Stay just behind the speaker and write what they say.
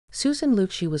Susan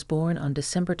Lucci was born on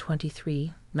December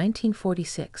 23,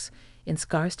 1946, in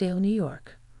Scarsdale, New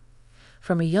York.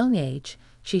 From a young age,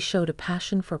 she showed a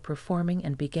passion for performing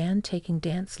and began taking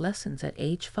dance lessons at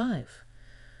age 5.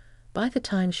 By the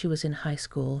time she was in high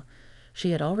school,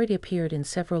 she had already appeared in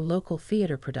several local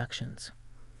theater productions.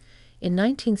 In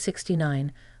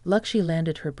 1969, Lucci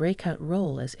landed her breakout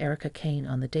role as Erica Kane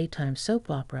on the daytime soap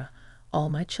opera All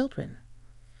My Children.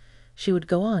 She would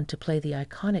go on to play the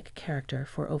iconic character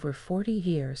for over 40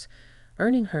 years,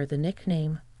 earning her the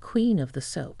nickname Queen of the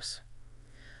Soaps.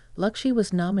 Lucci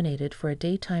was nominated for a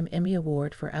Daytime Emmy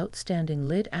Award for Outstanding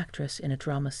Lead Actress in a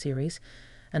Drama Series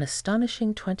an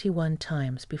astonishing 21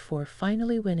 times before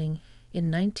finally winning in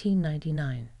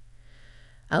 1999.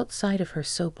 Outside of her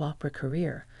soap opera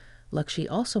career, Lucci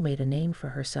also made a name for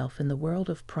herself in the world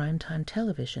of primetime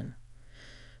television.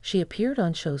 She appeared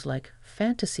on shows like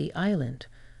Fantasy Island,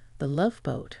 The Love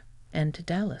Boat, and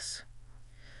Dallas.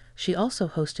 She also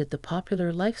hosted the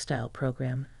popular lifestyle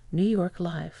program New York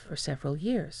Live for several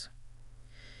years.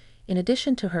 In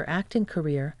addition to her acting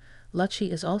career,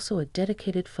 Lucci is also a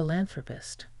dedicated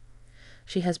philanthropist.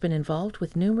 She has been involved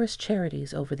with numerous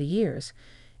charities over the years,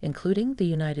 including the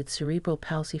United Cerebral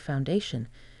Palsy Foundation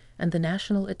and the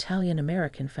National Italian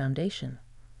American Foundation.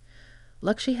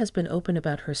 Lucci has been open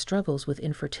about her struggles with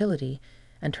infertility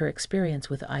and her experience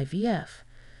with IVF,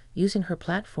 using her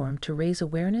platform to raise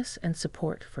awareness and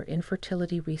support for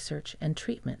infertility research and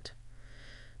treatment.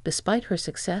 Despite her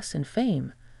success and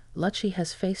fame, Lucci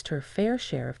has faced her fair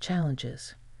share of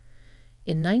challenges.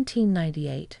 In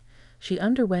 1998, she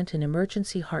underwent an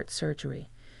emergency heart surgery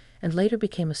and later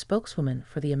became a spokeswoman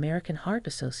for the American Heart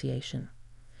Association.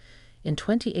 In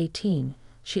 2018,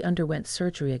 she underwent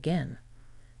surgery again,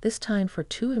 this time for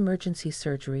 2 emergency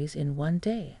surgeries in one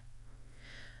day.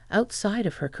 Outside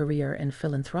of her career and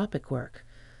philanthropic work,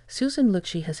 Susan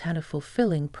Lucci has had a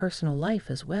fulfilling personal life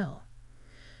as well.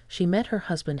 She met her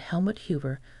husband Helmut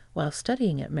Huber while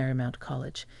studying at Marymount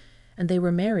College, and they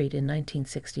were married in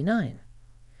 1969.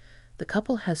 The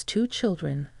couple has 2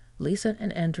 children, Lisa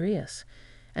and Andreas,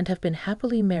 and have been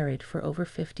happily married for over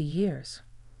 50 years.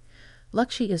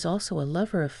 Lucci is also a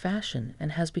lover of fashion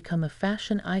and has become a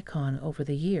fashion icon over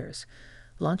the years,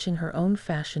 launching her own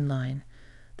fashion line,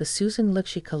 the Susan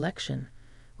Lucci Collection,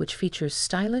 which features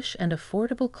stylish and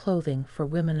affordable clothing for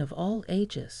women of all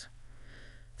ages.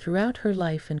 Throughout her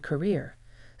life and career,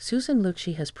 Susan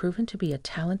Lucci has proven to be a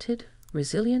talented,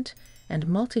 resilient, and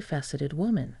multifaceted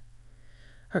woman.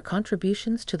 Her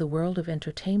contributions to the world of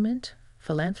entertainment,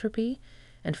 philanthropy,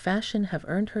 and fashion have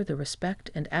earned her the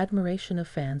respect and admiration of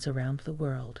fans around the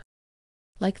world.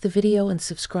 Like the video and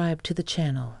subscribe to the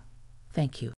channel.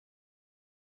 Thank you.